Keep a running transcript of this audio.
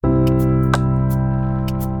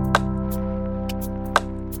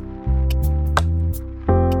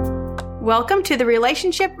Welcome to the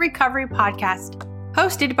Relationship Recovery Podcast,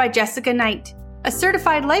 hosted by Jessica Knight, a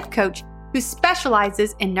certified life coach who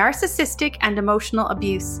specializes in narcissistic and emotional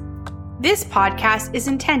abuse. This podcast is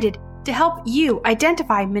intended to help you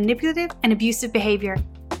identify manipulative and abusive behavior,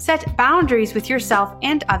 set boundaries with yourself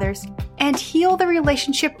and others, and heal the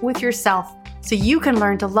relationship with yourself so you can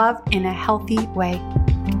learn to love in a healthy way.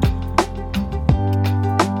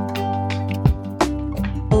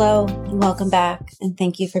 Hello, and welcome back, and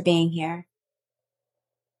thank you for being here.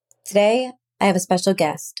 Today, I have a special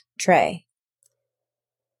guest, Trey.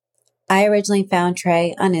 I originally found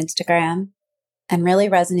Trey on Instagram and really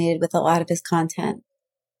resonated with a lot of his content.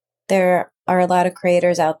 There are a lot of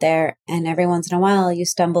creators out there, and every once in a while, you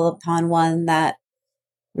stumble upon one that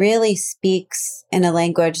really speaks in a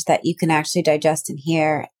language that you can actually digest and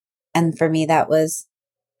hear. And for me, that was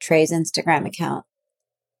Trey's Instagram account.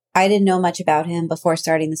 I didn't know much about him before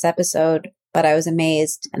starting this episode, but I was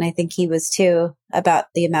amazed, and I think he was too, about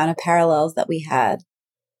the amount of parallels that we had.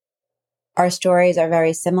 Our stories are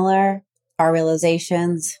very similar. Our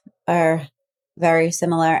realizations are very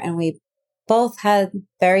similar, and we both had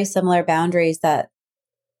very similar boundaries that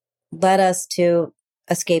led us to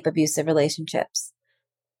escape abusive relationships.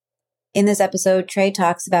 In this episode, Trey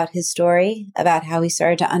talks about his story, about how he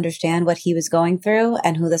started to understand what he was going through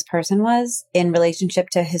and who this person was in relationship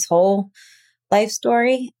to his whole life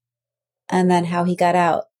story, and then how he got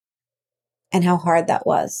out and how hard that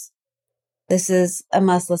was. This is a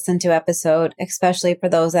must listen to episode, especially for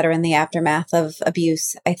those that are in the aftermath of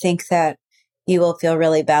abuse. I think that you will feel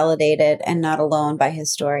really validated and not alone by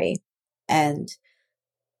his story. And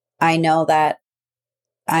I know that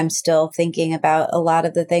I'm still thinking about a lot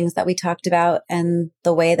of the things that we talked about and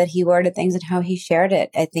the way that he worded things and how he shared it.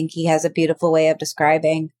 I think he has a beautiful way of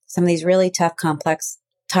describing some of these really tough, complex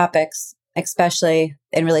topics, especially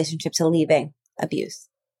in relationship to leaving abuse.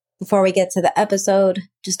 Before we get to the episode,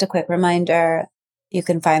 just a quick reminder, you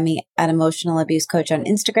can find me at Emotional Abuse Coach on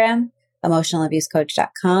Instagram,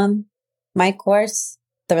 emotionalabusecoach.com. My course,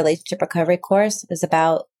 the Relationship Recovery course, is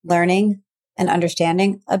about learning and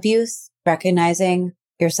understanding abuse, recognizing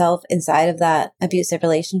yourself inside of that abusive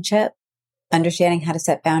relationship, understanding how to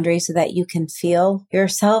set boundaries so that you can feel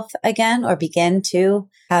yourself again or begin to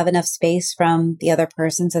have enough space from the other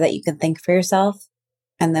person so that you can think for yourself.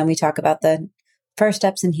 And then we talk about the first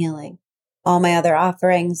steps in healing. All my other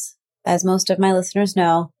offerings, as most of my listeners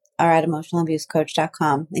know, are at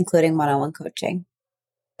emotionalabusecoach.com, including one-on-one coaching.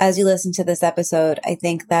 As you listen to this episode, I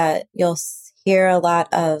think that you'll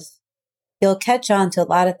catch on to a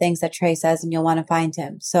lot of things that Trey says and you'll want to find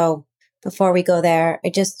him. So before we go there, I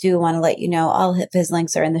just do want to let you know all of his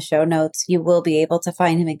links are in the show notes. You will be able to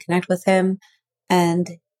find him and connect with him,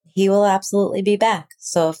 and he will absolutely be back.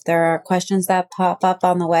 So if there are questions that pop up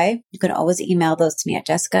on the way, you can always email those to me at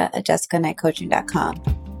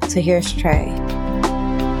jessica@jessicaknightcoaching.com. So here's Trey.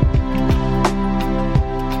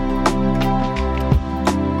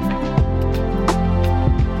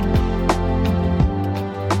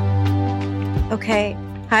 Okay.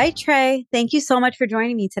 Hi, Trey. Thank you so much for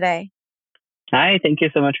joining me today. Hi. Thank you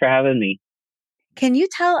so much for having me. Can you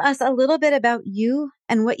tell us a little bit about you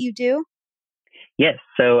and what you do? Yes.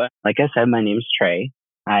 So like I said, my name is Trey.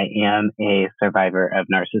 I am a survivor of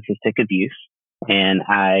narcissistic abuse, and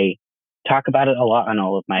I talk about it a lot on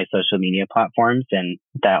all of my social media platforms. And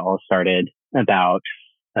that all started about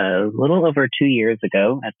a little over 2 years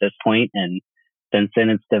ago at this point. And since then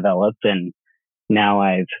it's developed, and now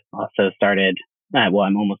I've also started, I'm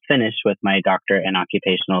almost finished with my doctorate in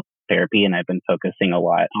occupational therapy, and I've been focusing a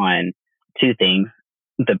lot on two things: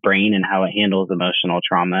 the brain and how it handles emotional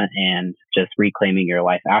trauma, and just reclaiming your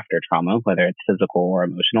life after trauma, whether it's physical or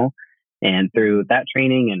emotional. And through that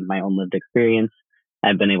training and my own lived experience,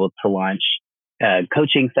 I've been able to launch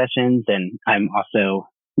coaching sessions, and I'm also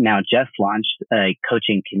now just launched a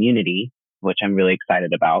coaching community, which I'm really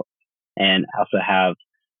excited about. And I also have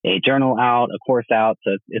a journal out, a course out.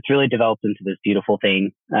 So it's really developed into this beautiful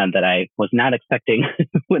thing that I was not expecting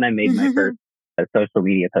when I made my first social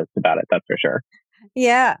media post about it. That's for sure.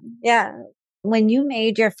 Yeah. Yeah. When you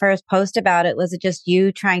made your first post about it, was it just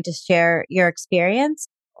you trying to share your experience?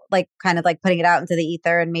 Like kind of like putting it out into the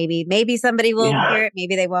ether, and maybe somebody will hear it,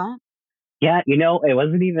 maybe they won't? Yeah. It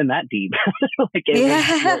wasn't even that deep.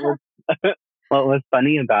 What was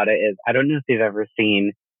funny about it is, I don't know if you've ever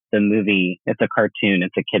seen the movie. It's a cartoon.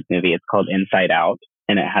 It's a kid movie. It's called Inside Out.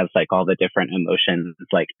 And it has like all the different emotions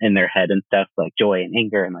like in their head and stuff, like joy and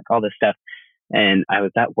anger and like all this stuff. And I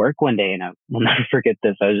was at work one day, and I will never forget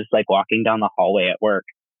this. I was just like walking down the hallway at work,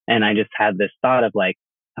 and I just had this thought of like,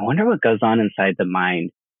 I wonder what goes on inside the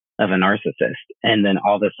mind of a narcissist. And then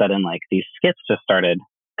all of a sudden, like these skits just started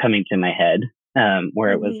coming to my head,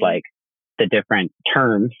 where it was like the different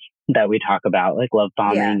terms that we talk about, like love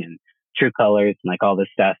bombing and true colors and like all this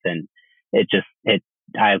stuff. And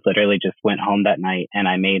I literally just went home that night and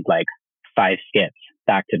I made like 5 skits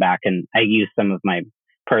back to back. And I used some of my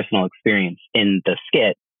personal experience in the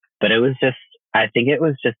skit, but I think it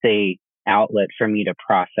was just a outlet for me to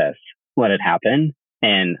process what had happened.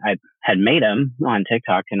 And I had made them on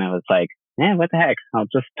TikTok and I was like, what the heck? I'll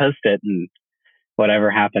just post it and whatever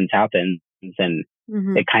happens. And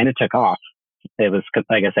it kind of took off. It was,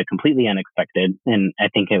 like I said, completely unexpected. And I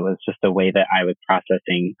think it was just a way that I was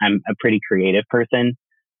processing. I'm a pretty creative person.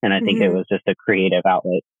 And I think it was just a creative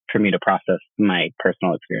outlet for me to process my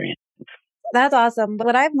personal experience. That's awesome. But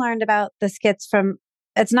what I've learned about the skits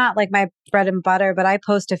it's not like my bread and butter, but I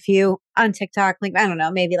post a few on TikTok, like, I don't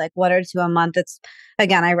know, maybe like 1 or 2 a month. It's,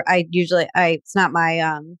 again, I usually, it's not my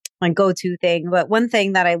go-to thing. But one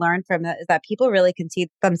thing that I learned from it is that people really can see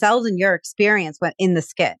themselves in your experience in the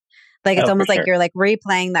skit. Like, it's almost like you're like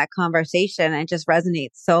replaying that conversation, and it just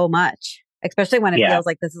resonates so much, especially when it feels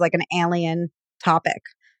like this is like an alien topic.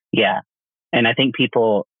 Yeah. And I think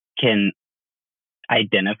people can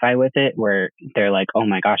identify with it where they're like, oh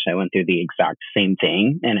my gosh, I went through the exact same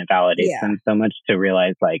thing. And it validates them so much to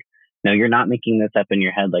realize like, no, you're not making this up in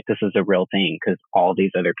your head. Like, this is a real thing because all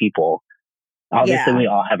these other people, obviously we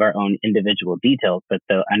all have our own individual details, but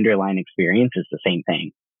the underlying experience is the same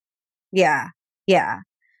thing. Yeah. Yeah.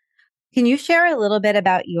 Can you share a little bit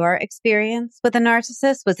about your experience with a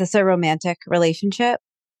narcissist? Was this a romantic relationship?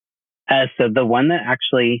 So the one that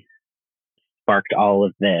actually sparked all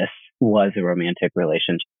of this was a romantic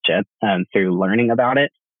relationship. Through learning about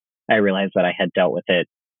it, I realized that I had dealt with it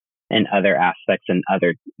in other aspects and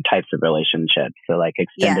other types of relationships. So like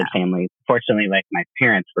extended family. Fortunately, like my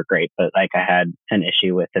parents were great, but like I had an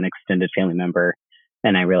issue with an extended family member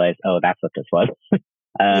and I realized, oh, that's what this was.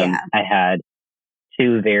 I had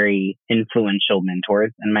 2 very influential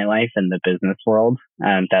mentors in my life in the business world,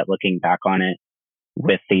 that looking back on it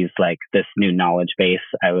with this new knowledge base,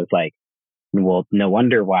 I was like, well, no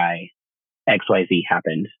wonder why XYZ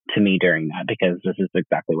happened to me during that, because this is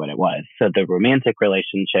exactly what it was. So the romantic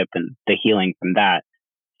relationship and the healing from that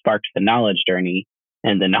sparked the knowledge journey,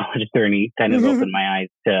 and the knowledge journey kind of opened my eyes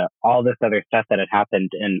to all this other stuff that had happened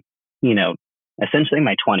in, essentially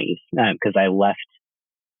my 20s, because I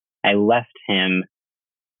left him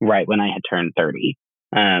right when I had turned 30.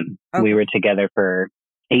 We were together for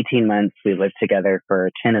 18 months. We lived together for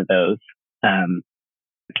 10 of those.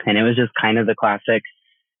 And it was just kind of the classic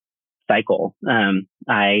cycle.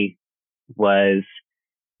 I was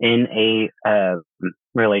in a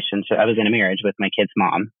relationship. I was in a marriage with my kid's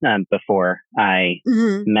mom before I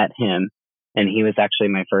met him. And he was actually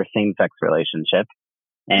my first same-sex relationship.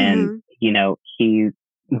 And, he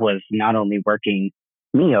was not only working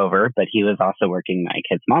me over, but he was also working my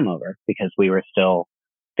kid's mom over, because we were still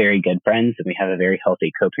very good friends and we have a very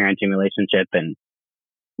healthy co-parenting relationship. And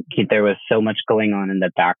there was so much going on in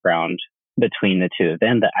the background between the 2 of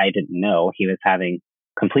them that I didn't know. He was having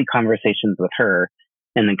complete conversations with her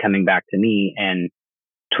and then coming back to me and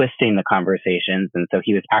twisting the conversations. And so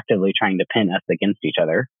he was actively trying to pin us against each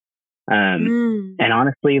other. And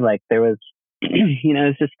honestly, like there was,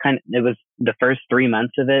 it's just it was the first 3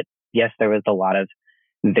 months of it. Yes, there was a lot of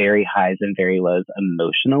very highs and very lows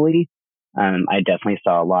emotionally. I definitely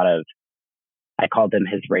saw a lot of, I called them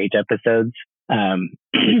his rage episodes.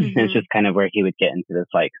 It's just kind of where he would get into this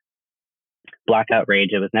like blackout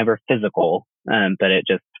rage. It was never physical, but it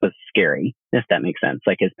just was scary, if that makes sense.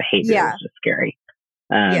 Like his behavior was just scary.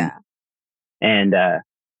 And,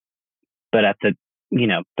 but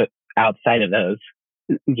but outside of those,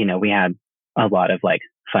 we had a lot of like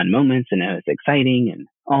fun moments and it was exciting and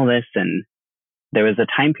all this. And there was a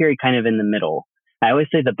time period kind of in the middle. I always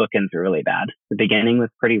say the bookends were really bad. The beginning was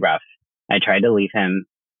pretty rough. I tried to leave him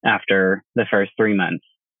after the first 3 months.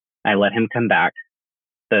 I let him come back.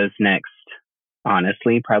 Those next,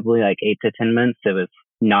 honestly, probably like 8 to 10 months, it was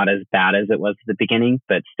not as bad as it was at the beginning,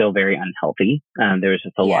 but still very unhealthy. There was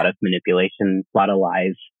just a lot of manipulation, a lot of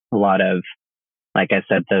lies, a lot of, like I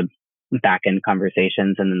said, the back end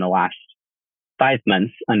conversations. And then the last 5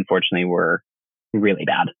 months, unfortunately, were really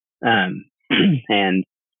bad. And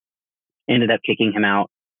ended up kicking him out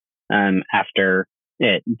after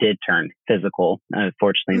it did turn physical.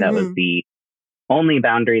 Fortunately, that was the only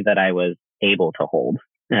boundary that I was able to hold,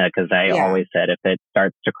 because I always said if it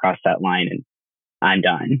starts to cross that line, and I'm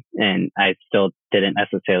done. And I still didn't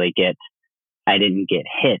necessarily I didn't get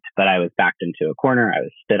hit, but I was backed into a corner. I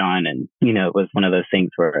was spit on, and it was one of those things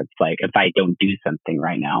where it's like, if I don't do something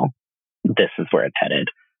right now, this is where it's headed.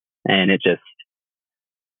 And it just,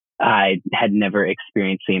 I had never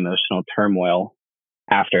experienced the emotional turmoil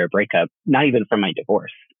after a breakup, not even from my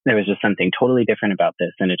divorce. There was just something totally different about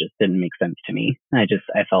this, and it just didn't make sense to me. I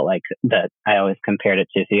felt like that. I always compared it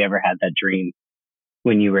to, if you ever had that dream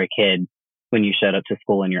when you were a kid, when you showed up to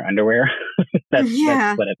school in your underwear. That's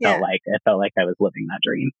what it felt like. It felt like I was living that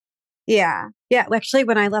dream. Yeah. Yeah. Well, actually,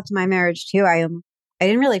 when I left my marriage too, I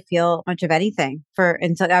didn't really feel much of anything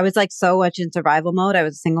until I was like so much in survival mode. I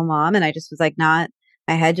was a single mom, and I just was like my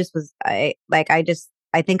head just was, I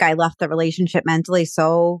think I left the relationship mentally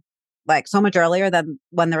so much earlier than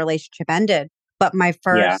when the relationship ended. But my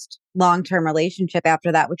first long-term relationship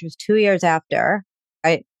after that, which was 2 years after,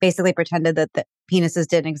 I basically pretended that the penises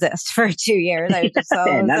didn't exist for 2 years. I was just so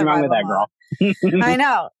nothing wrong with that, girl. I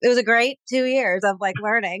know. It was a great 2 years of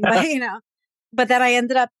learning, but but then I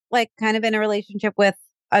ended up kind of in a relationship with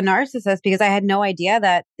a narcissist because I had no idea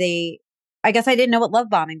that I guess I didn't know what love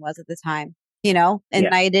bombing was at the time, and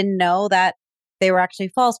I didn't know that they were actually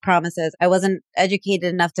false promises. I wasn't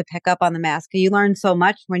educated enough to pick up on the mask. You learn so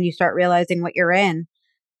much when you start realizing what you're in.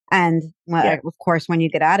 And of course, when you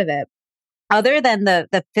get out of it, other than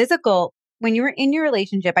the physical, when you were in your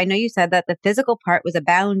relationship, I know you said that the physical part was a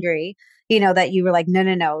boundary, that you were like,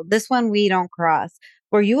 no, this one we don't cross.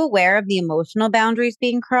 Were you aware of the emotional boundaries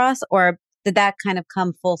being crossed, or did that kind of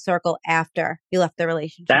come full circle after you left the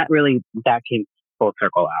relationship? That came full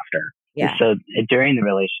circle after. Yeah. So during the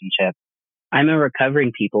relationship, I'm a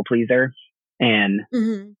recovering people pleaser, and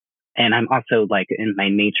I'm also in my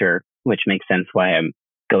nature, which makes sense why I'm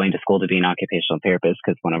going to school to be an occupational therapist,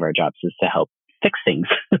 because one of our jobs is to help fix things,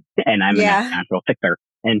 and I'm a natural fixer.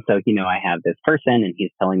 And so, I have this person, and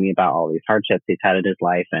he's telling me about all these hardships he's had in his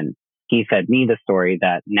life, and he fed me the story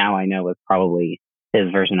that now I know was probably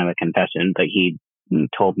his version of a confession, but he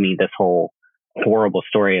told me this whole horrible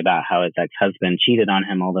story about how his ex-husband cheated on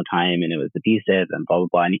him all the time, and it was abusive and blah, blah,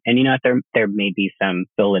 blah. And there may be some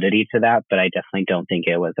validity to that, but I definitely don't think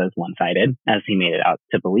it was as one-sided as he made it out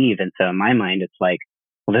to believe. And so in my mind, it's like,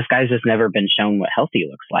 well, this guy's just never been shown what healthy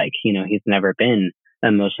looks like. He's never been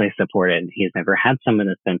emotionally supported. He's never had someone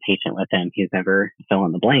that's been patient with him. He's never fill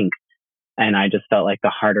in the blank. And I just felt like the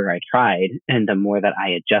harder I tried and the more that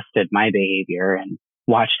I adjusted my behavior and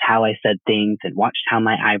watched how I said things and watched how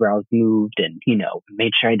my eyebrows moved and,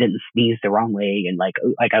 made sure I didn't sneeze the wrong way. And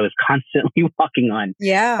I was constantly walking on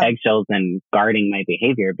eggshells and guarding my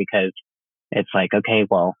behavior, because it's like, okay,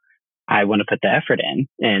 well, I want to put the effort in.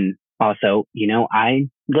 And also,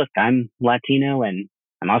 I'm Latino and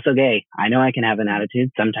I'm also gay. I know I can have an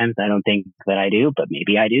attitude. Sometimes I don't think that I do, but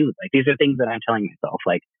maybe I do. These are things that I'm telling myself,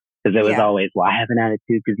 because it was always, well, I have an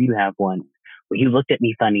attitude because you have one. Well, you looked at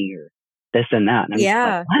me funny or this and that. And I'm just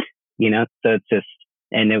like, what? So it's just,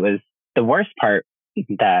 and it was the worst part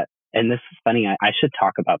that, and this is funny, I should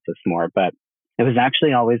talk about this more, but it was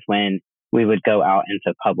actually always when we would go out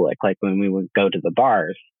into public, when we would go to the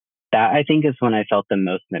bars. That I think is when I felt the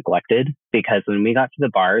most neglected, because when we got to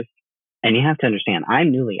the bars, and you have to understand,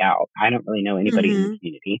 I'm newly out. I don't really know anybody in the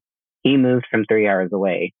community. He moved from 3 hours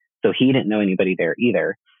away, so he didn't know anybody there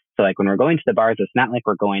either. So when we're going to the bars, it's not like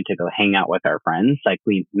we're going to go hang out with our friends.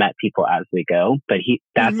 We met people as we go, but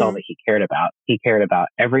that's all that he cared about. He cared about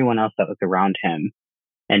everyone else that was around him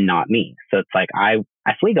and not me. So it's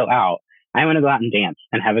if we go out, I want to go out and dance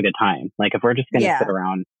and have a good time. If we're just going to sit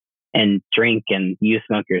around and drink and you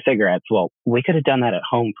smoke your cigarettes, well, we could have done that at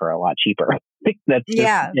home for a lot cheaper. That's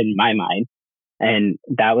just in my mind. And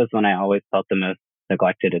that was when I always felt the most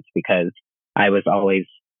neglected. It's because I was always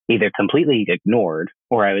either completely ignored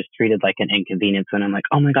or I was treated like an inconvenience when I'm like,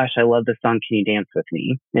 oh my gosh, I love this song. Can you dance with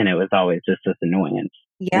me? And it was always just this annoyance.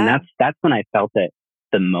 And that's when I felt it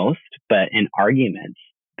the most. But in arguments,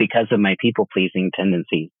 because of my people pleasing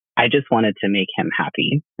tendencies, I just wanted to make him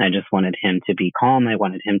happy. I just wanted him to be calm. I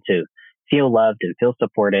wanted him to feel loved and feel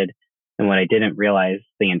supported. And what I didn't realize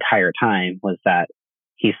the entire time was that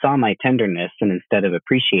he saw my tenderness, and instead of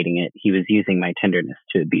appreciating it, he was using my tenderness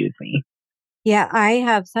to abuse me. Yeah, I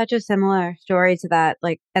have such a similar story to that.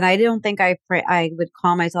 And I don't think I would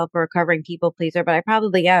call myself a recovering people pleaser, but I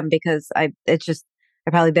probably am, because I've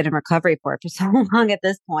probably been in recovery for it for so long at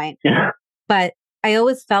this point. But I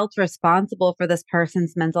always felt responsible for this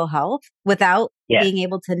person's mental health without being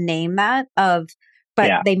able to name that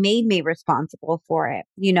but they made me responsible for it.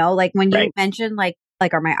 When you mentioned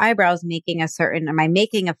are my eyebrows making am I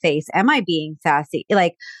making a face? Am I being sassy?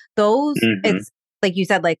 Those, it's like you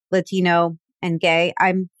said, Latino and gay.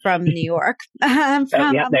 I'm from New York. I'm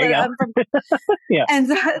from, and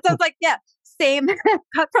so it's same,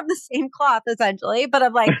 cut from the same cloth essentially. But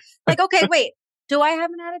I'm okay, wait, do I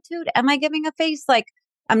have an attitude? Am I giving a face?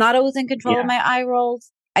 I'm not always in control of my eye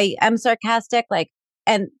rolls. I am sarcastic.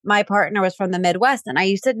 And my partner was from the Midwest, and I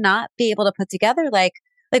used to not be able to put together like,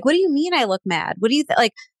 what do you mean I look mad? What do you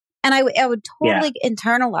like? And I would totally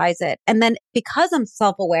internalize it. And then because I'm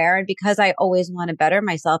self-aware and because I always want to better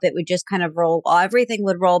myself, it would just kind of everything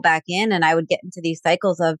would roll back in, and I would get into these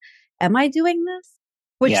cycles of, am I doing this?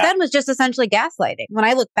 Which then was just essentially gaslighting. When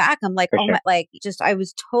I look back, I'm like, For sure. I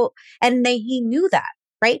was told, and he knew that,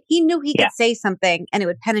 right? He knew he could say something and it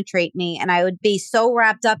would penetrate me, and I would be so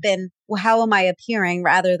wrapped up in, well, how am I appearing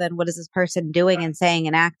rather than what is this person doing and saying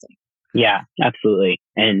and acting? Yeah, absolutely.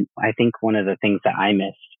 And I think one of the things that I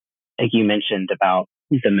missed, like you mentioned about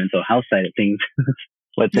the mental health side of things,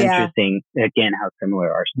 what's interesting, again, how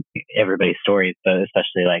similar are everybody's stories, but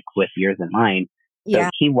especially like with yours and mine. So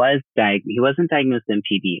he wasn't diagnosed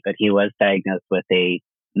MPD, but he was diagnosed with a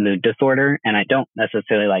mood disorder. And I don't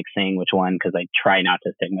necessarily like saying which one because I try not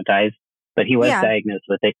to stigmatize, but he was diagnosed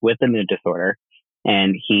with a mood disorder,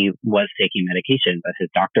 and he was taking medication, but his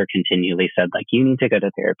doctor continually said, like, you need to go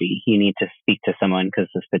to therapy. You need to speak to someone because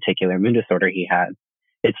this particular mood disorder he had,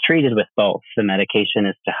 it's treated with both. The medication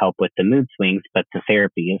is to help with the mood swings, but the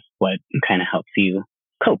therapy is what kind of helps you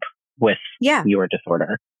cope with your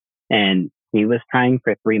disorder. And he was trying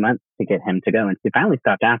for 3 months to get him to go, and he finally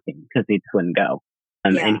stopped asking because he just wouldn't go.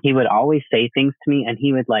 And he would always say things to me, and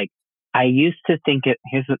he would like, here's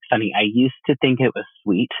what's funny. I used to think it was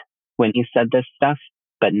sweet when he said this stuff,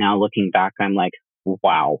 but now looking back, I'm like,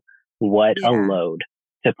 wow, what a load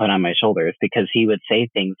to put on my shoulders, because he would say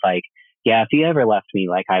things like, if you ever left me,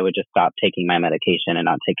 like, I would just stop taking my medication and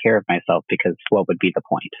not take care of myself, because what would be the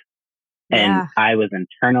point? And I was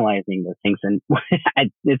internalizing those things. And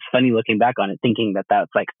it's funny looking back on it, thinking that that's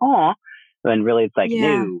like, oh, when really it's like,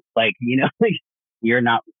 no, like, like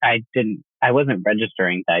I wasn't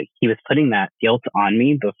registering that he was putting that guilt on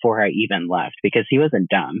me before I even left, because he wasn't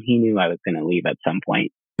dumb. He knew I was going to leave at some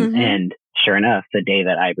point. And sure enough, the day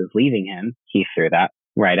that I was leaving him, he threw that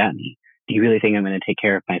right at me. Do you really think I'm going to take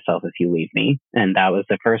care of myself if you leave me? And that was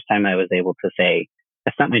the first time I was able to say,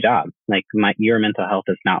 that's not my job. Like, your mental health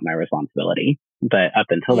is not my responsibility. But up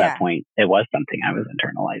until that point, it was something I was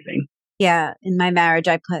internalizing. Yeah. In my marriage,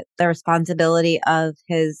 I put the responsibility of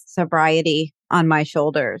his sobriety on my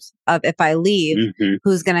shoulders. Of, if I leave,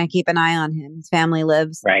 who's going to keep an eye on him? His family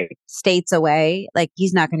lives states away. Like,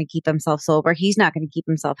 he's not going to keep himself sober. He's not going to keep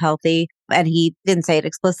himself healthy. And he didn't say it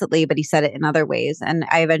explicitly, but he said it in other ways. And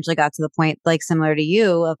I eventually got to the point, like similar to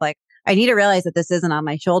you, of like, I need to realize that this isn't on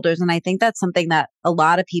my shoulders. And I think that's something that a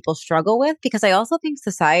lot of people struggle with, because I also think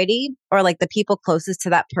society, or like the people closest to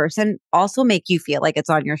that person, also make you feel like it's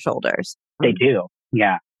on your shoulders. They do.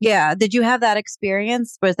 Yeah. Yeah. Did you have that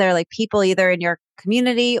experience? Was there like people either in your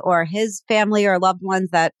community or his family or loved ones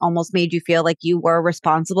that almost made you feel like you were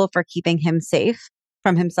responsible for keeping him safe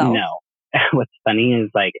from himself? No. What's funny is,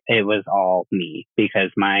 like, it was all me,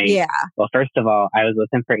 because well, first of all, I was with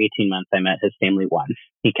him for 18 months. I met his family once.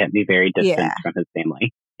 He kept me very distant from his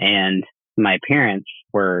family. And my parents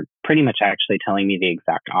were pretty much actually telling me the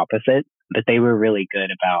exact opposite, but they were really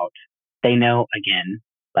good about, they know, again,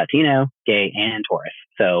 Latino, gay, and Taurus.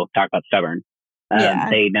 So talk about stubborn.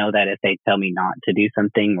 They know that if they tell me not to do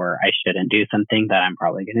something, or I shouldn't do something, that I'm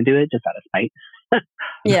probably going to do it just out of spite.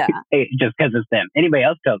 Just because it's them. Anybody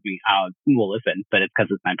else tells me, we'll listen, but it's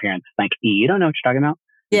because it's my parents. Like, you don't know what you're talking about.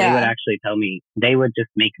 They would actually tell me, they would just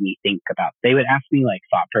make me think about, they would ask me like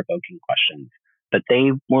thought-provoking questions, but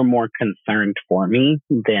they were more concerned for me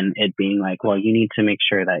than it being like, well, you need to make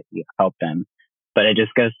sure that you help them. But it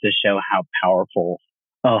just goes to show how powerful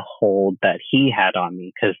a hold that he had on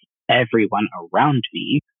me, because everyone around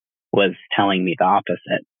me was telling me the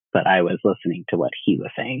opposite, but I was listening to what he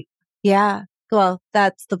was saying. Yeah. Well,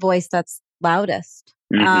 that's the voice that's loudest.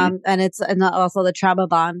 And also the trauma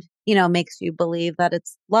bond, makes you believe that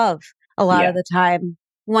it's love a lot of the time.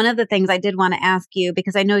 One of the things I did want to ask you,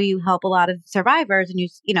 because I know you help a lot of survivors, and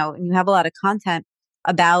and you have a lot of content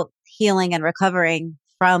about healing and recovering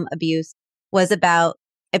from abuse, was about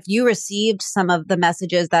if you received some of the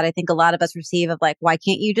messages that I think a lot of us receive of like, why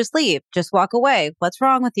can't you just leave? Just walk away. What's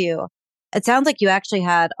wrong with you? It sounds like you actually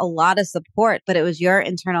had a lot of support, but it was your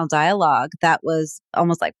internal dialogue that was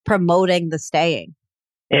almost like promoting the staying.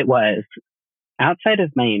 It was. Outside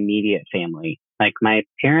of my immediate family, like, my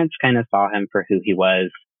parents kind of saw him for who he was.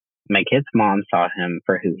 My kid's mom saw him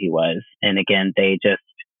for who he was. And again, they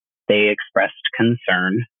expressed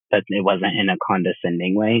concern, but it wasn't in a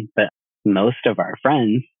condescending way. But most of our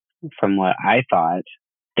friends, from what I thought,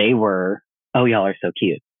 they were, oh, y'all are so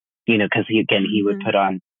cute. Because he would put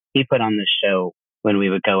on this show when we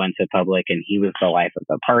would go into public, and he was the life of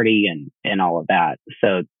the party and all of that.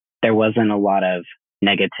 So there wasn't a lot of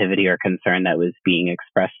negativity or concern that was being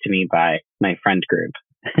expressed to me by my friend group.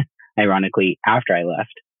 Ironically, after I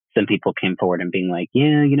left, some people came forward and being like,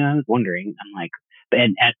 yeah, I was wondering. I'm like,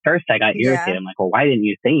 and at first I got irritated. I'm like, well, why didn't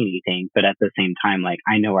you say anything? But at the same time, like,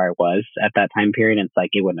 I know where I was at that time period. And it's like,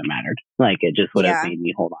 it wouldn't have mattered. Like, it just would have made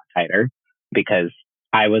me hold on tighter, because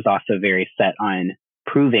I was also very set on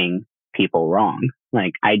proving people wrong.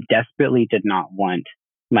 Like, I desperately did not want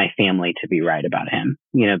my family to be right about him,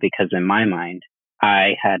 because in my mind,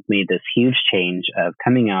 I had made this huge change of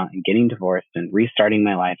coming out and getting divorced and restarting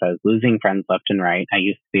my life. I was losing friends left and right. I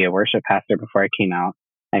used to be a worship pastor before I came out.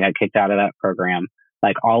 I got kicked out of that program.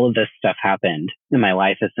 Like, all of this stuff happened and my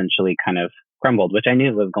life essentially kind of crumbled, which I knew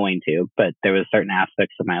it was going to, but there was certain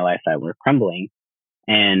aspects of my life that were crumbling.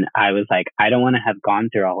 And I was like, I don't want to have gone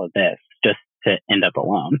through all of this just to end up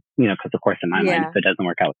alone, because of course in my mind, if it doesn't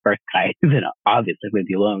work out with first guy, then obviously we'd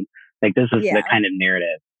be alone. Like, this is the kind of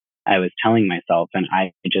narrative I was telling myself. And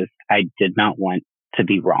I did not want to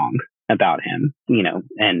be wrong about him,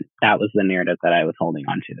 and that was the narrative that I was holding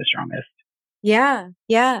on to the strongest. Yeah.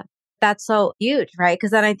 Yeah. That's so huge, right? Because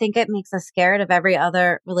then I think it makes us scared of every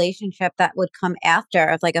other relationship that would come after.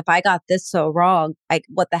 Of like, if I got this so wrong, like,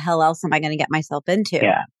 what the hell else am I going to get myself into?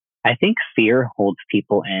 Yeah. I think fear holds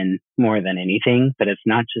people in more than anything, but it's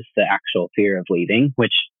not just the actual fear of leaving,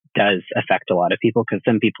 which does affect a lot of people, because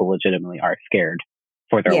some people legitimately are scared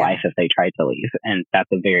for their life if they try to leave. And that's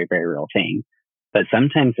a very, very real thing. But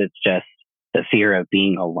sometimes it's just the fear of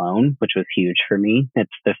being alone, which was huge for me.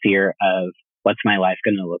 It's the fear of, what's my life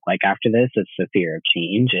going to look like after this? It's the fear of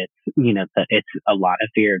change. It's, it's a lot of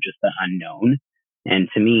fear of just the unknown. And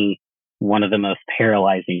to me, one of the most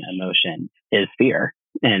paralyzing emotions is fear,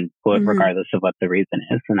 and regardless of what the reason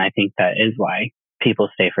is. And I think that is why people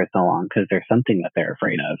stay for so long, because there's something that they're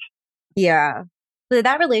afraid of. Yeah. Did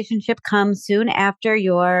that relationship come soon after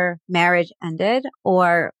your marriage ended?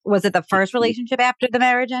 Or was it the first relationship after the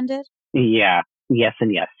marriage ended? Yeah. Yes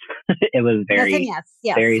and yes. It was very,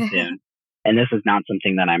 yes. very soon. And this is not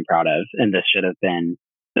something that I'm proud of. And this should have been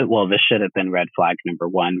red flag number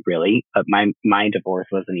one, really. But my divorce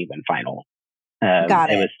wasn't even final.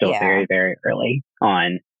 It was still very, very early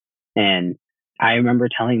on. And I remember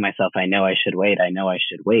telling myself, I know I should wait.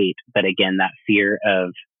 But again, that fear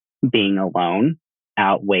of being alone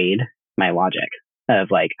outweighed my logic of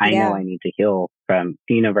like, I know I need to heal from,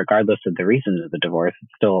 regardless of the reasons of the divorce,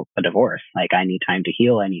 it's still a divorce. Like, I need time to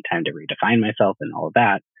heal. I need time to redefine myself and all of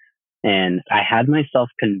that. And I had myself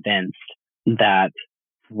convinced that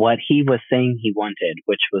what he was saying he wanted,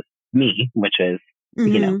 which was me, which is,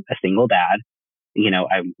 a single dad,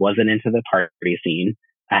 I wasn't into the party scene.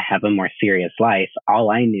 I have a more serious life. All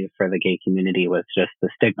I knew for the gay community was just the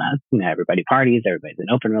stigma. Everybody parties, everybody's in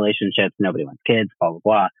open relationships, nobody wants kids, blah, blah,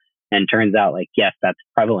 blah. And turns out, like, yes, that's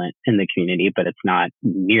prevalent in the community, but it's not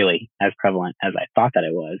nearly as prevalent as I thought that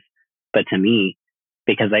it was. But to me,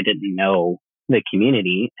 because I didn't know the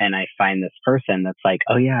community, and I find this person that's like,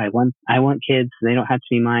 oh yeah, I want kids. They don't have to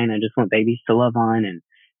be mine. I just want babies to love on. And,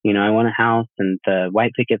 I want a house and the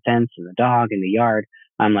white picket fence and the dog and the yard.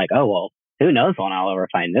 I'm like, oh, well, who knows when I'll ever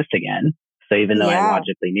find this again. So even though I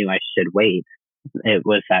logically knew I should wait, it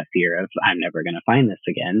was that fear of, I'm never going to find this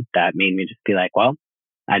again, that made me just be like, well,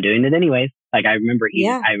 I'm doing it anyways. Like, I remember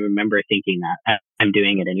thinking that I'm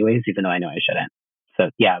doing it anyways, even though I know I shouldn't. So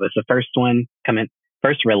yeah, it was the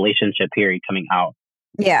first relationship period coming out.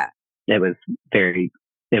 Yeah. It was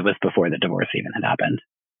before the divorce even had happened.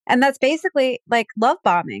 And that's basically like love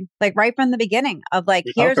bombing, like right from the beginning of like,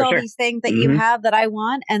 here's all these things that you have that I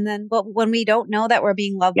want. And then when we don't know that we're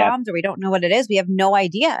being love bombed or we don't know what it is, we have no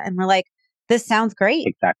idea. And we're like, this sounds great.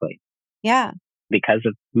 Exactly. Yeah. Because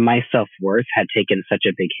of my self-worth had taken such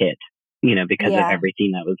a big hit, because of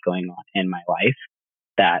everything that was going on in my life,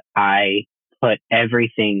 that I put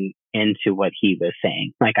everything into what he was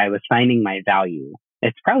saying. Like, I was finding my value.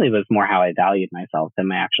 It probably was more how I valued myself than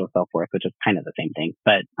my actual self-worth, which is kind of the same thing.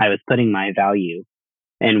 But I was putting my value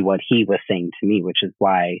in what he was saying to me, which is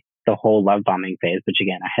why the whole love bombing phase, which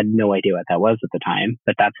again, I had no idea what that was at the time,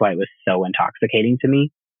 but that's why it was so intoxicating to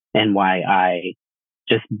me and why I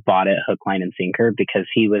just bought it hook, line, and sinker, because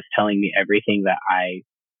he was telling me everything that I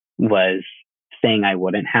was saying I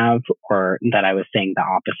wouldn't have, or that I was saying the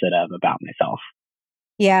opposite of about myself.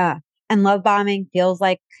 Yeah. And love bombing feels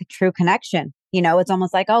like true connection. It's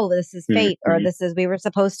almost like, oh, this is fate, or this is, we were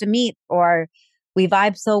supposed to meet, or we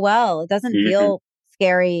vibe so well. It doesn't feel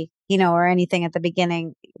scary, or anything at the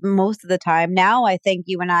beginning most of the time. Now, I think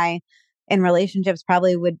you and I in relationships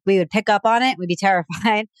we would pick up on it. We'd be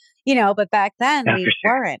terrified, but back then we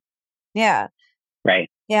weren't. Yeah. Right.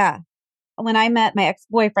 Yeah. when I met my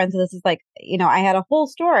ex-boyfriend, so this is like, I had a whole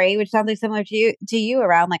story, which sounds like similar to you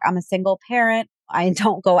around like, I'm a single parent. I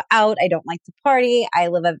don't go out. I don't like to party. I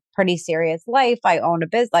live a pretty serious life. I own a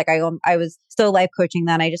business. Like I was still life coaching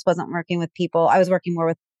then. I just wasn't working with people. I was working more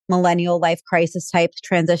with millennial life crisis type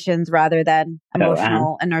transitions rather than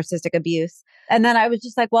emotional and narcissistic abuse. And then I was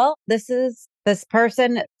just like, well, this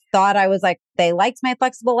person thought I was like, they liked my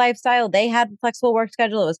flexible lifestyle. They had a flexible work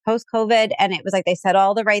schedule. It was post-COVID. And it was like, they said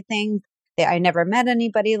all the right things. I never met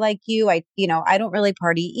anybody like you. I don't really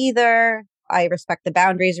party either. I respect the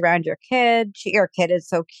boundaries around your kid. Your kid is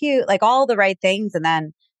so cute, like all the right things. And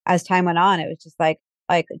then as time went on, it was just like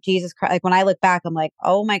Jesus Christ. Like when I look back, I'm like,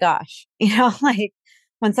 oh my gosh, like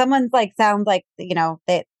when someone's like, sounds like,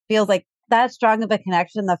 that feels like that strong of a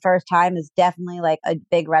connection the first time is definitely like a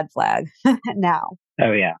big red flag now.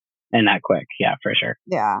 Oh yeah. And that quick. Yeah, for sure.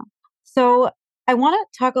 Yeah. So I want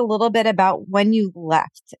to talk a little bit about when you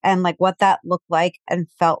left and like what that looked like and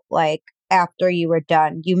felt like after you were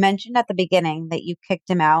done. You mentioned at the beginning that you kicked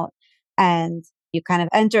him out and you kind of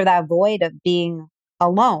enter that void of being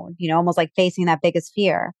alone, almost like facing that biggest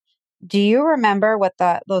fear. Do you remember what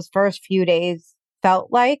those first few days felt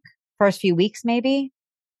like? First few weeks, maybe?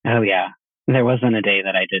 Oh yeah. There wasn't a day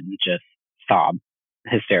that I didn't just sob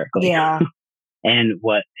hysterically. Yeah. And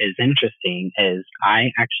what is interesting is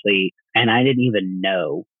I didn't even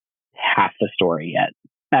know half the story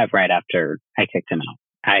yet, right after I kicked him out.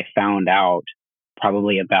 I found out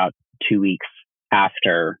probably about 2 weeks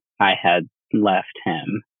after I had left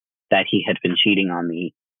him that he had been cheating on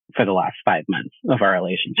me for the last 5 months of our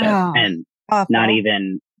relationship. Oh, and awful.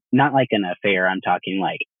 not like an affair. I'm talking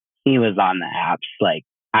like he was on the apps. Like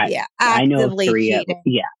I know of three.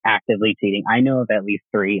 Actively cheating. I know of at least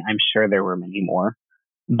 3. I'm sure there were many more.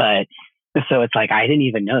 But so it's like, I didn't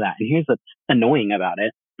even know that. And here's what's annoying about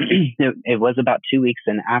it. It was about 2 weeks.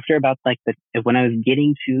 And after about when I was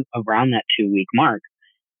getting to around that 2-week mark,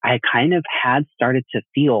 I kind of had started to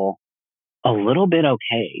feel a little bit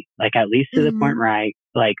okay. Like at least to the point where I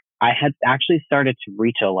had actually started to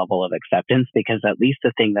reach a level of acceptance, because at least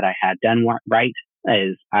the thing that I had done right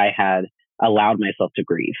is I had allowed myself to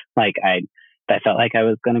grieve. Like I felt like I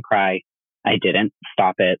was going to cry. I didn't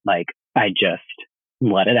stop it. Like I just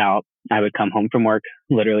let it out. I would come home from work,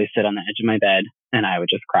 literally sit on the edge of my bed, and I would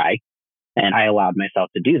just cry. And I allowed myself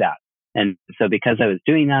to do that. And so because I was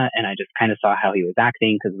doing that and I just kind of saw how he was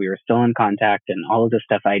acting, because we were still in contact and all of this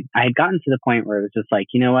stuff, I had gotten to the point where it was just like,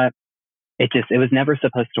 you know what? It was never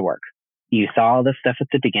supposed to work. You saw all this stuff at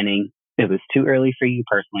the beginning. It was too early for you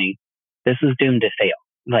personally. This is doomed to fail.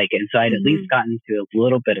 And so I'd at least gotten to a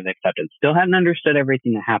little bit of acceptance. Still hadn't understood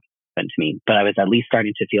everything that happened to me, but I was at least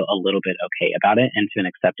starting to feel a little bit okay about it and to an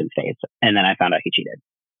acceptance phase. And then I found out he cheated.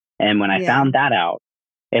 And when I found that out,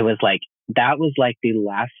 it was like, that was like the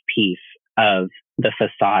last piece of the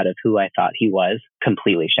facade of who I thought he was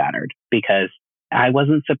completely shattered, because I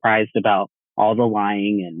wasn't surprised about all the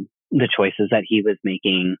lying and the choices that he was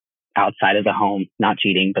making outside of the home, not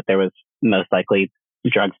cheating, but there was most likely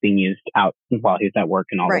drugs being used out while he was at work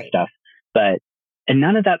and all this stuff. And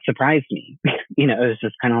none of that surprised me. It was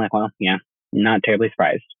just kind of like, well, yeah, not terribly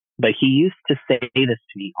surprised. But he used to say this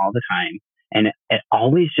to me all the time. And it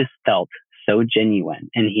always just felt so genuine.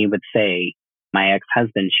 And he would say, my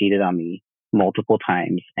ex-husband cheated on me multiple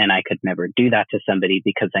times, and I could never do that to somebody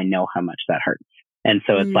because I know how much that hurts. And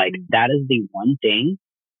so it's like, that is the one thing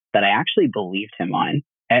that I actually believed him on.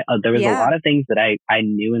 There was a lot of things that I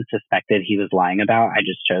knew and suspected he was lying about. I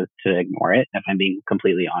just chose to ignore it, if I'm being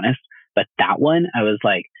completely honest. But that one, I was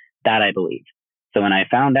like, that I believe. So when I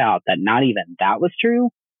found out that not even that was true,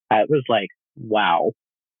 I was like, wow,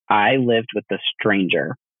 I lived with a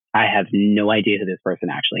stranger. I have no idea who this person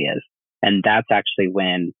actually is. And that's actually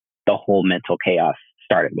when the whole mental chaos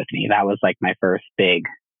started with me. That was like my first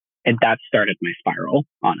and that started my spiral,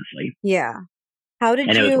 honestly. Yeah. How did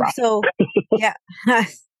and you, it was rough. So, yeah,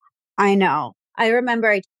 I know. I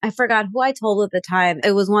remember, I forgot who I told at the time.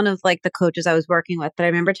 It was one of like the coaches I was working with, but I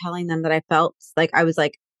remember telling them that I felt like, I was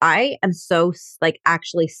like, I am so like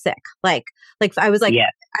actually sick. Like I was like,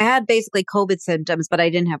 I had basically COVID symptoms, but I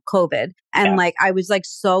didn't have COVID. And like, I was like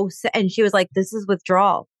so sick. And she was like, this is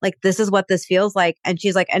withdrawal. Like, this is what this feels like. And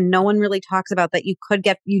she's like, and no one really talks about that.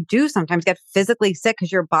 You do sometimes get physically sick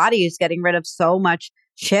because your body is getting rid of so much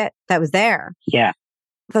shit that was there. Yeah.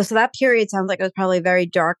 So that period sounds like it was probably very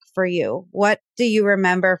dark for you. What do you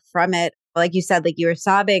remember from it? Like you said, like you were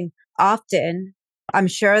sobbing often. I'm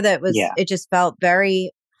sure that it just felt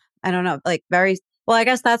very, I don't know, like very, well, I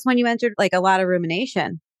guess that's when you entered like a lot of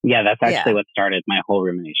rumination. Yeah, that's actually what started my whole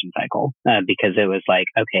rumination cycle, because it was like,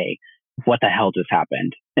 okay, what the hell just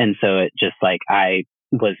happened? And so it just like, I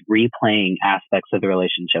was replaying aspects of the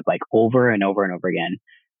relationship like over and over and over again.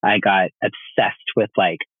 I got obsessed with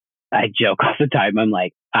like, I joke all the time. I'm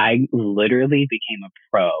like, I literally became a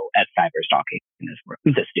pro at cyber stalking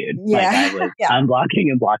this dude. Yeah. Like I was unblocking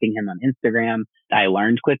and blocking him on Instagram. I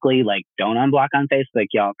learned quickly, like, don't unblock on Facebook,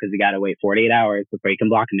 y'all, because you got to wait 48 hours before you can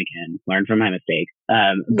block him again. Learn from my mistake.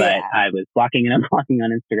 But I was blocking and unblocking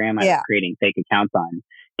on Instagram. I was creating fake accounts on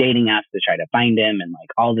dating apps to try to find him and like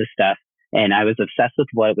all this stuff. And I was obsessed with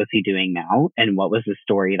what was he doing now and what was the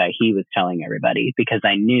story that he was telling everybody, because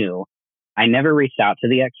I knew I never reached out to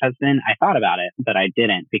the ex-husband. I thought about it, but I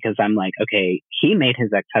didn't, because I'm like, okay, he made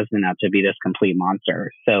his ex-husband out to be this complete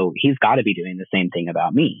monster. So he's got to be doing the same thing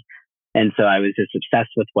about me. And so I was just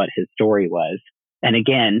obsessed with what his story was. And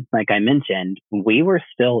again, like I mentioned, we were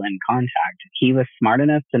still in contact. He was smart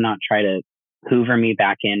enough to not try to hoover me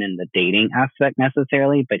back in the dating aspect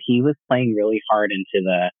necessarily, but he was playing really hard into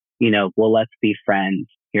the, well, let's be friends.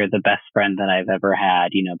 You're the best friend that I've ever had,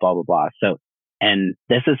 blah, blah, blah. So, and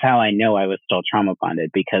this is how I know I was still trauma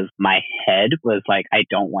bonded, because my head was like, I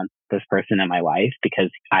don't want this person in my life because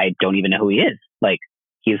I don't even know who he is. Like,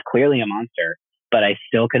 he's clearly a monster, but I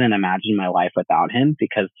still couldn't imagine my life without him,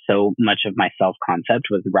 because so much of my self-concept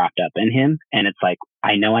was wrapped up in him. And it's like,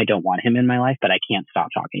 I know I don't want him in my life, but I can't stop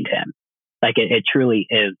talking to him. Like it truly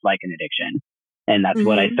is like an addiction. And that's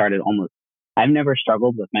what I started I've never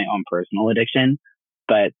struggled with my own personal addiction,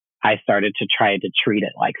 but I started to try to treat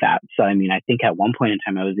it like that. So, I mean, I think at one point in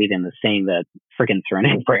time, I was even saying the freaking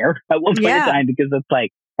throne prayer at one point in time, because it's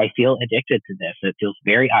like, I feel addicted to this. It feels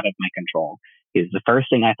very out of my control. It was the first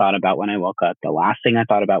thing I thought about when I woke up, the last thing I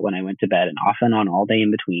thought about when I went to bed, and off and on all day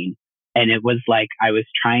in between. And it was like, I was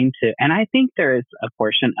trying to, and I think there is a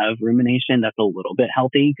portion of rumination that's a little bit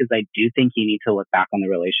healthy, because I do think you need to look back on the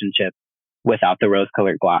relationship without the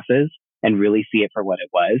rose-colored glasses and really see it for what it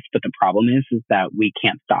was. But the problem is that we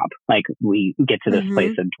can't stop. Like, we get to this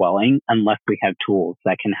place of dwelling unless we have tools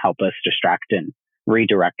that can help us distract and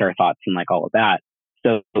redirect our thoughts and like all of that.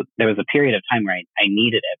 So there was a period of time where I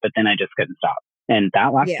needed it, but then I just couldn't stop. And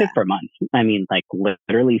that lasted for months. I mean, like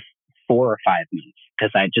literally 4 or 5 months,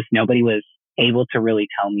 because nobody was able to really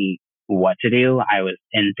tell me what to do. I was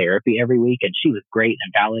in therapy every week, and she was great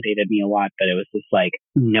and validated me a lot, but it was just like,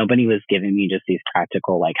 nobody was giving me just these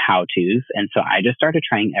practical like how-tos. And so I just started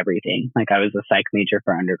trying everything. Like, I was a psych major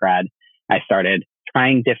for undergrad. I started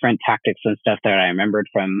trying different tactics and stuff that I remembered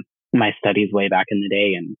from my studies way back in the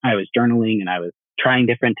day. And I was journaling and I was trying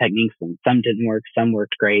different techniques, and some didn't work, some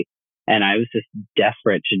worked great. And I was just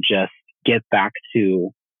desperate to just get back to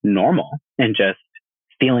normal and just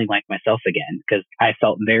feeling like myself again, because I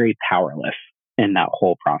felt very powerless in that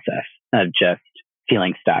whole process of just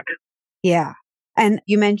feeling stuck. Yeah. And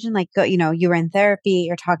you mentioned like, you were in therapy,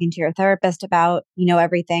 you're talking to your therapist about,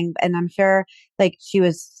 everything. And I'm sure like she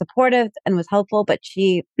was supportive and was helpful, but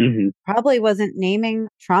she probably wasn't naming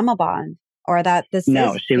trauma bond, or that this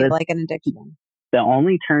she was like an addiction. The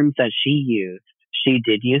only terms that she used, she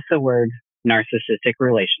did use the word narcissistic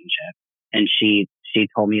relationship. And she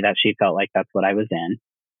told me that she felt like that's what I was in.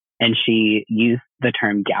 And she used the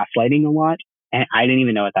term gaslighting a lot. And I didn't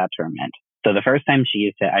even know what that term meant. So the first time she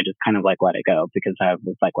used it, I just kind of like let it go, because I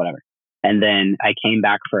was like, whatever. And then I came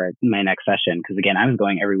back for my next session, because again, I was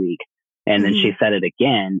going every week. And then she said it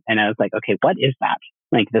again. And I was like, okay, what is that?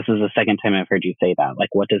 Like, this is the second time I've heard you say that. Like,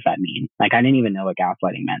 what does that mean? Like, I didn't even know what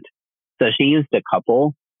gaslighting meant. So she used a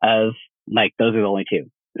couple of, like, those are the only two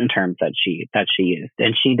in terms that she used.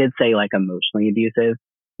 And she did say like emotionally abusive.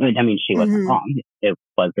 I mean, she wasn't wrong. It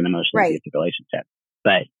was an emotionally abusive relationship.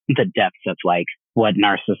 But the depths of like what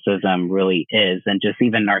narcissism really is, and just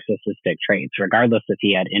even narcissistic traits, regardless if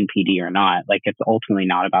he had NPD or not, like, it's ultimately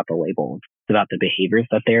not about the labels. It's about the behaviors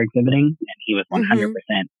that they're exhibiting. And he was 100%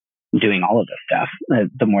 doing all of this stuff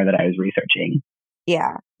the more that I was researching.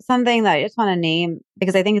 Yeah. Something that I just want to name,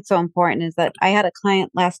 because I think it's so important, is that I had a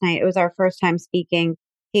client last night. It was our first time speaking.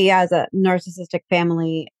 He has a narcissistic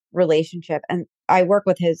family relationship, and I work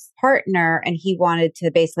with his partner, and he wanted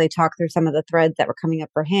to basically talk through some of the threads that were coming up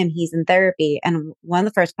for him. He's in therapy. And one of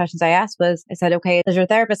the first questions I asked was, I said, okay, does your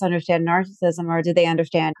therapist understand narcissism, or do they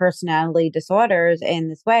understand personality disorders in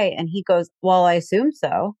this way? And he goes, well, I assume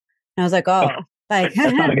so. And I was like, oh, like,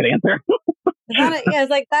 that's not a good answer. I was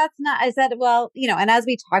like, that's not, I said, well, and as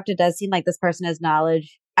we talked, it does seem like this person has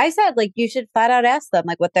knowledge. I said, like, you should flat out ask them,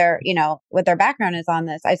 like, what their background is on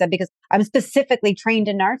this. I said, because I'm specifically trained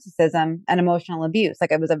in narcissism and emotional abuse.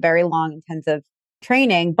 Like, it was a very long, intensive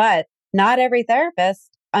training, but not every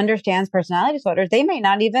therapist understands personality disorders. They may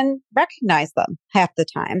not even recognize them half the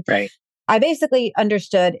time. Right. I basically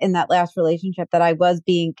understood in that last relationship that I was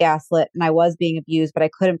being gaslit and I was being abused, but I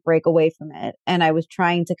couldn't break away from it. And I was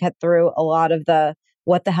trying to cut through a lot of the,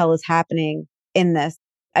 what the hell is happening in this?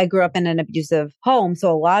 I grew up in an abusive home. So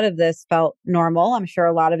a lot of this felt normal. I'm sure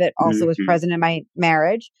a lot of it also was Mm-hmm. present in my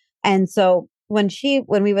marriage. And so when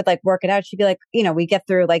we would like work it out, she'd be like, we get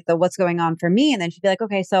through like the what's going on for me. And then she'd be like,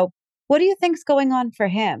 okay, so what do you think's going on for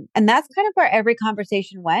him? And that's kind of where every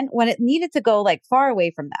conversation went when it needed to go like far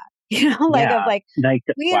away from that, like of Yeah. like, Like,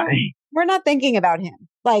 why? we're not thinking about him.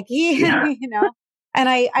 Like he, Yeah. And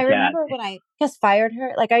I Yeah. remember when I just fired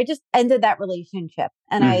her, like I just ended that relationship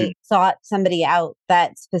and Mm-hmm. I sought somebody out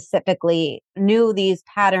that specifically knew these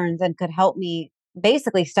patterns and could help me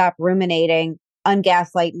basically stop ruminating,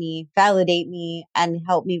 ungaslight me, validate me, and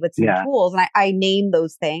help me with some Yeah. tools. And I named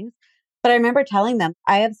those things. But I remember telling them,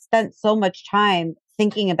 I have spent so much time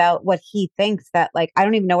thinking about what he thinks that like, I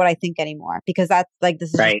don't even know what I think anymore because that's like,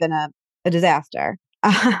 this has just Right. been a disaster.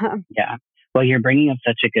 Yeah. Well, you're bringing up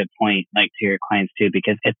such a good point, like to your clients too,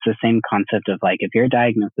 because it's the same concept of like, if you're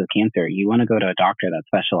diagnosed with cancer, you want to go to a doctor that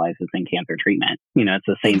specializes in cancer treatment. It's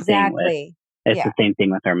the same thing with, Exactly. it's the same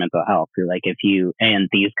thing with our mental health. So like if you, and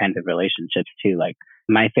these kinds of relationships too, like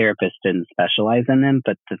my therapist didn't specialize in them,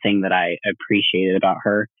 but the thing that I appreciated about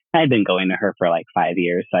her, I had been going to her for like 5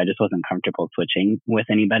 years, so I just wasn't comfortable switching with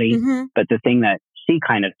anybody. Mm-hmm. But the thing that she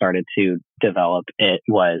kind of started to develop it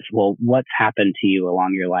was, well, what's happened to you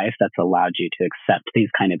along your life that's allowed you to accept these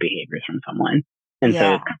kind of behaviors from someone? And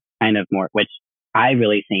so it's kind of more, which I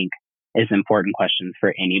really think is important questions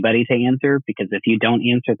for anybody to answer, because if you don't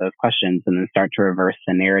answer those questions and then start to reverse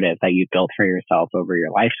the narrative that you built for yourself over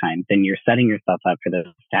your lifetime, then you're setting yourself up for this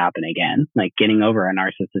to happen again. Like getting over a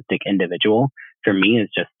narcissistic individual for me is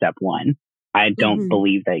just step one. I don't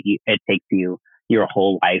believe that it takes you your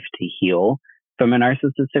whole life to heal from a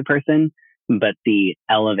narcissistic person, but the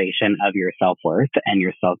elevation of your self-worth and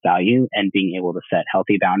your self-value and being able to set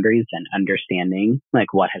healthy boundaries and understanding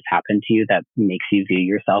like what has happened to you that makes you view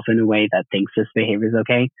yourself in a way that thinks this behavior is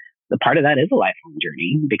okay. The part of that is a lifelong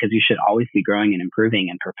journey because you should always be growing and improving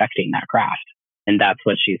and perfecting that craft. And that's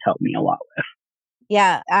what she's helped me a lot with.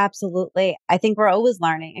 Yeah, absolutely. I think we're always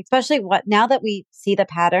learning, especially now that we see the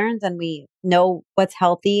patterns and we know what's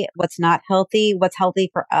healthy, what's not healthy, what's healthy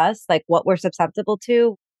for us, like what we're susceptible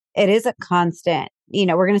to. It is a constant,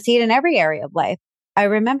 we're going to see it in every area of life. I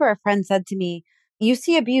remember a friend said to me, you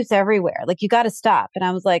see abuse everywhere. Like you got to stop. And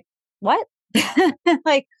I was like, what?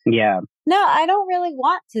 Like, yeah. No, I don't really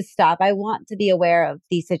want to stop. I want to be aware of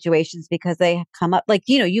these situations because they have come up. Like,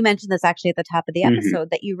 you mentioned this actually at the top of the episode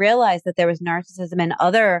that you realized that there was narcissism in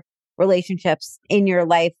other relationships in your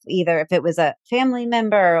life, either if it was a family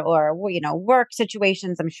member or, work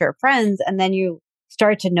situations, I'm sure friends. And then you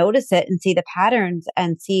start to notice it and see the patterns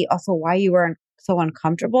and see also why you were so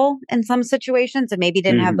uncomfortable in some situations and maybe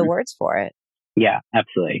didn't have the words for it. Yeah,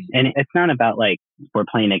 absolutely. And it's not about like we're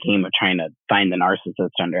playing a game of trying to find the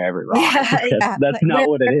narcissist under every rock. That's not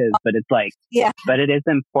what it is. But it's like, but it is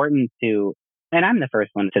important to, and I'm the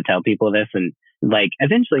first one to tell people this. And like,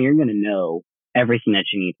 eventually you're going to know everything that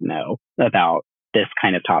you need to know about this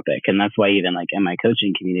kind of topic. And that's why even like in my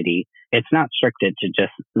coaching community, it's not restricted to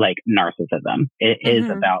just like narcissism. It is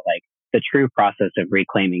about like the true process of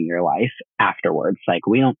reclaiming your life afterwards. Like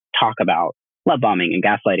we don't talk about love bombing and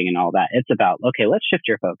gaslighting and all that. It's about, okay, let's shift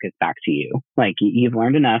your focus back to you. Like you've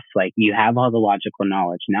learned enough, like you have all the logical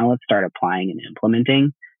knowledge. Now let's start applying and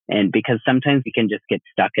implementing. And because sometimes we can just get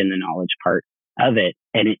stuck in the knowledge part of it.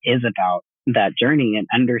 And it is about that journey and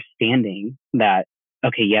understanding that,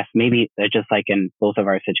 okay, yes, maybe just like in both of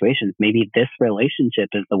our situations, maybe this relationship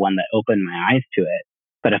is the one that opened my eyes to it.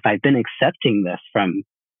 But if I've been accepting this from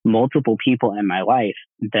multiple people in my life,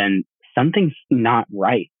 then something's not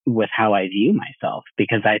right with how I view myself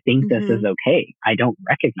because I think this is okay. I don't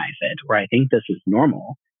recognize it, or I think this is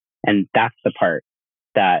normal. And that's the part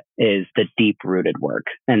that is the deep rooted work.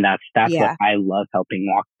 And that's what I love helping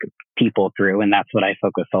walk people through. And that's what I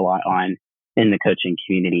focus a lot on in the coaching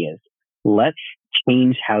community is let's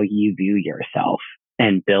change how you view yourself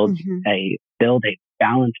and build a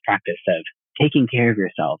balanced practice of taking care of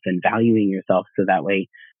yourself and valuing yourself. So that way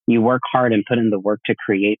you work hard and put in the work to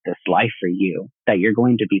create this life for you, that you're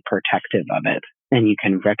going to be protective of it. And you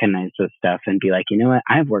can recognize this stuff and be like, you know what?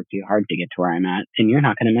 I've worked too hard to get to where I'm at, and you're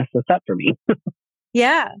not going to mess this up for me.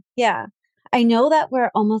 Yeah. I know that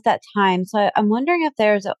we're almost at time. So I'm wondering if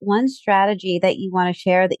there's one strategy that you want to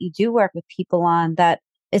share that you do work with people on that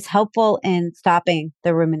is helpful in stopping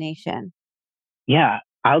the rumination. Yeah,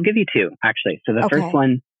 I'll give you two, actually. So the first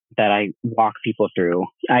one that I walk people through,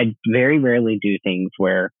 I very rarely do things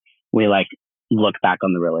where we like look back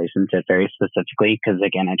on the relationship very specifically because,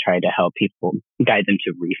 again, I try to help people, guide them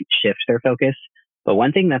to reshift their focus. But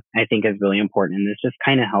one thing that I think is really important, and this just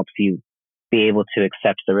kind of helps you be able to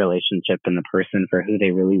accept the relationship and the person for who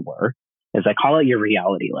they really were, is I call it your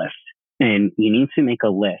reality list. And you need to make a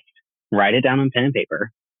list, write it down on pen and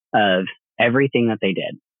paper of everything that they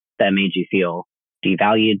did that made you feel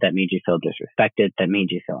devalued, that made you feel disrespected, that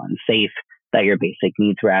made you feel unsafe, that your basic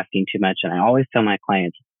needs were asking too much. And I always tell my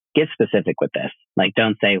clients, get specific with this. Like,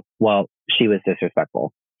 don't say, well, she was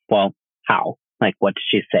disrespectful. Well, how? Like, what did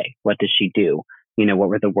she say? What did she do? What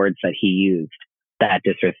were the words that he used that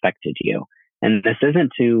disrespected you? And this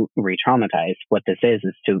isn't to re-traumatize. What this is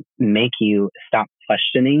to make you stop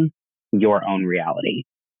questioning your own reality.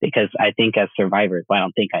 Because I think as survivors, well, I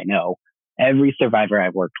don't think I know, every survivor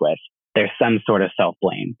I've worked with, there's some sort of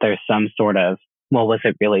self-blame. There's some sort of, well, was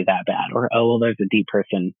it really that bad? Or, oh, well, there's a deep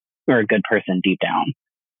person or a good person deep down.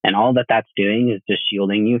 And all that that's doing is just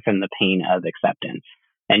shielding you from the pain of acceptance.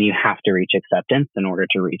 And you have to reach acceptance in order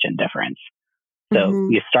to reach indifference. So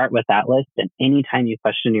you start with that list, and anytime you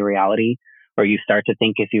question your reality, or you start to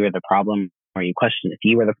think if you were the problem, or you question if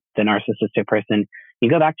you were the narcissistic person, you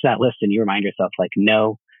go back to that list and you remind yourself, like,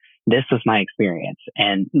 no, this was my experience.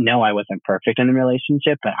 And no, I wasn't perfect in the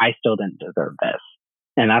relationship, but I still didn't deserve this.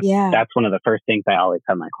 And that's one of the first things I always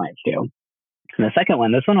have my clients do. And the second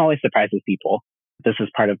one, this one always surprises people. This is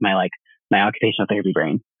part of my occupational therapy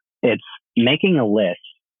brain. It's making a list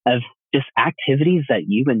of just activities that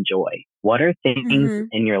you enjoy. What are things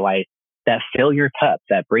in your life that fill your cup,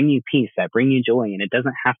 that bring you peace, that bring you joy? And it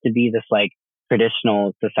doesn't have to be this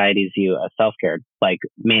traditional society's view of self-care, like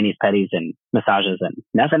manis, pedis, and massages, and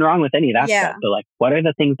nothing wrong with any of that stuff. But what are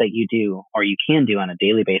the things that you do or you can do on a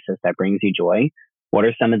daily basis that brings you joy? What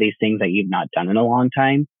are some of these things that you've not done in a long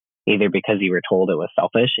time, either because you were told it was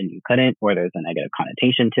selfish and you couldn't, or there's a negative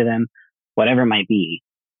connotation to them, whatever it might be.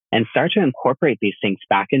 And start to incorporate these things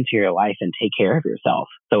back into your life and take care of yourself.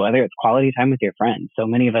 So whether it's quality time with your friends, so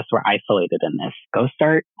many of us were isolated in this. Go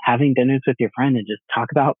start having dinners with your friend and just talk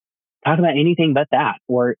about anything but that.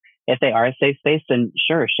 Or if they are a safe space, then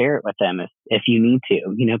sure, share it with them if you need to,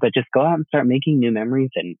 but just go out and start making new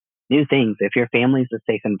memories and new things. If your family's a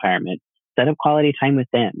safe environment, set up quality time with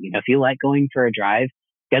them. If you like going for a drive,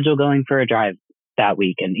 schedule going for a drive that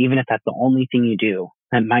week. And even if that's the only thing you do,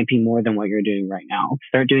 that might be more than what you're doing right now.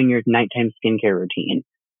 Start doing your nighttime skincare routine.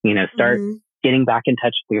 Start getting back in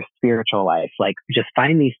touch with your spiritual life. Like, just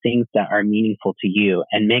find these things that are meaningful to you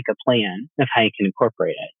and make a plan of how you can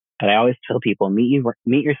incorporate it. But I always tell people, meet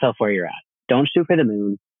yourself where you're at. Don't shoot for the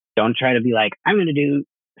moon. Don't try to be like, I'm going to do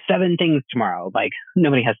 7 things tomorrow. Like,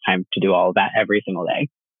 nobody has time to do all of that every single day.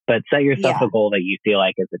 But set yourself a goal that you feel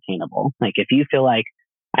like is attainable. Like, if you feel like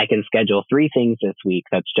I can schedule 3 things this week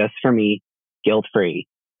that's just for me, guilt-free,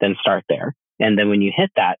 then start there. And then when you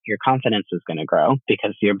hit that, your confidence is going to grow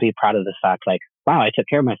because you'll be proud of the fact, like, wow, I took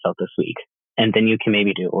care of myself this week. And then you can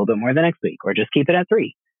maybe do a little bit more the next week, or just keep it at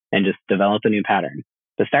 3 and just develop a new pattern.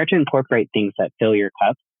 But start to incorporate things that fill your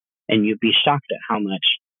cup, and you'd be shocked at how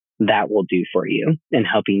much that will do for you in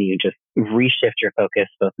helping you just reshift your focus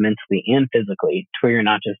both mentally and physically to where you're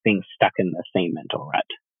not just being stuck in the same mental rut.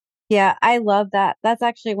 Yeah, I love that. That's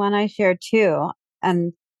actually one I share too.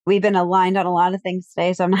 And we've been aligned on a lot of things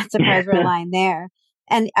today, so I'm not surprised we're aligned there.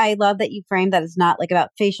 And I love that you framed that it's not like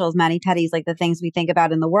about facials, mani-pedis, like the things we think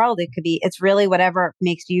about in the world. It's really whatever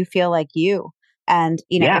makes you feel like you. And,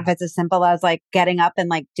 if it's as simple as like getting up and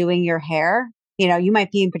like doing your hair, you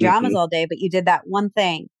might be in pajamas all day, but you did that one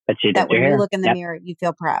thing that when you look in the mirror, you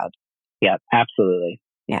feel proud. Yeah, absolutely.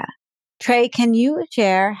 Yeah. Trey, can you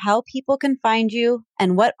share how people can find you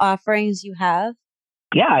and what offerings you have?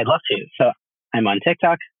 Yeah, I'd love to. So I'm on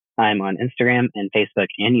TikTok, I'm on Instagram and Facebook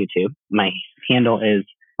and YouTube. My handle is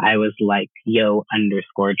 @yo_Trey.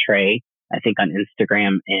 I think on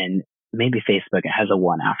Instagram and maybe Facebook, it has a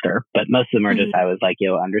 1 after, but most of them are just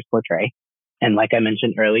 @yo_Trey. And like I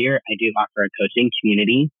mentioned earlier, I do offer a coaching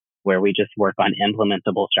community where we just work on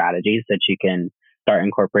implementable strategies that you can start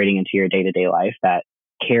incorporating into your day-to-day life that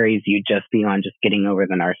carries you just beyond just getting over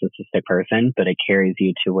the narcissistic person, but it carries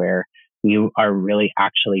you to where you are really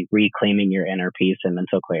actually reclaiming your inner peace and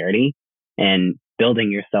mental clarity and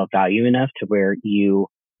building your self-value enough to where you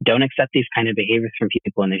don't accept these kind of behaviors from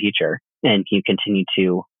people in the future, and you continue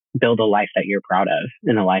to build a life that you're proud of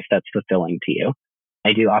and a life that's fulfilling to you.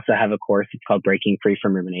 I do also have a course. It's called Breaking Free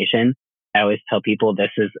from Rumination. I always tell people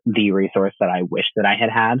this is the resource that I wish that I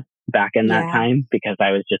had back in that time, because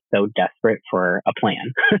I was just so desperate for a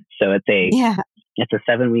plan. So it's a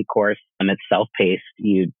 7-week course. It's self-paced.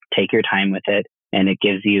 You take your time with it, and it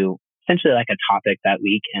gives you essentially like a topic that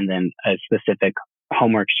week and then a specific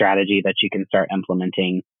homework strategy that you can start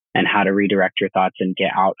implementing and how to redirect your thoughts and get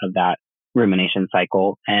out of that rumination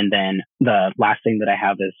cycle. And then the last thing that I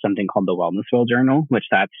have is something called the Wellness Wheel Journal, which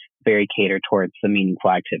that's very catered towards the meaningful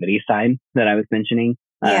activity side that I was mentioning.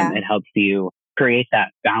 It helps you create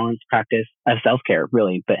that balanced practice of self-care,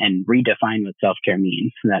 really, and redefine what self-care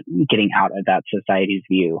means, that getting out of that society's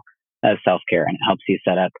view of self-care. And it helps you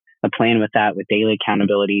set up a plan with that, with daily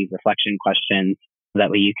accountability, reflection questions. That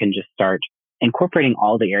way you can just start incorporating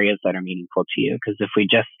all the areas that are meaningful to you. Because if we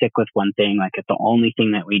just stick with one thing, like if the only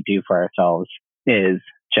thing that we do for ourselves is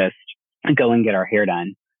just go and get our hair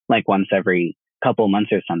done, like once every couple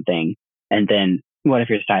months or something, and then what if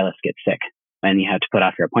your stylist gets sick and you have to put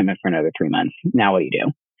off your appointment for another 3 months? Now what do you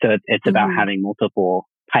do? So it's about having multiple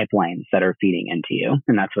pipelines that are feeding into you.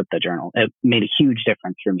 And that's what the journal, it made a huge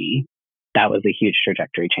difference for me. That was a huge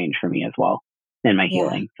trajectory change for me as well in my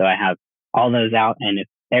healing. So I have all those out. And if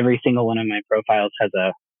every single one of my profiles has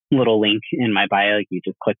a little link in my bio, you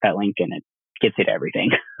just click that link and it gets you to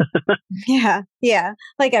everything. Yeah.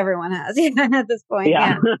 Like everyone has at this point.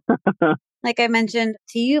 Yeah. Like I mentioned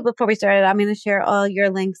to you before we started, I'm going to share all your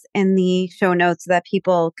links in the show notes so that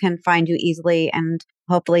people can find you easily and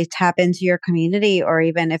hopefully tap into your community, or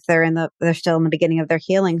even if they're still in the beginning of their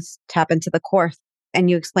healings, tap into the course. And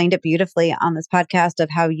you explained it beautifully on this podcast of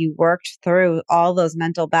how you worked through all those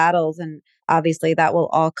mental battles. And obviously that will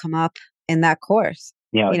all come up in that course.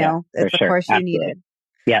 It's the course you needed.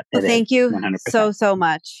 Yeah. Well, thank you 100%. so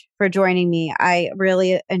much for joining me. I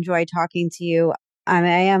really enjoyed talking to you. I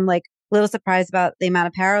am like a little surprised about the amount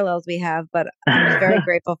of parallels we have, but I'm just very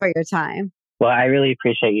grateful for your time. Well, I really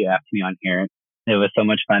appreciate you asking me on here. It was so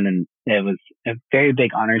much fun, and it was a very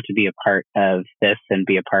big honor to be a part of this and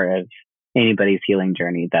be a part of anybody's healing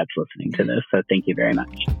journey that's listening to this. So thank you very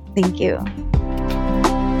much. Thank you.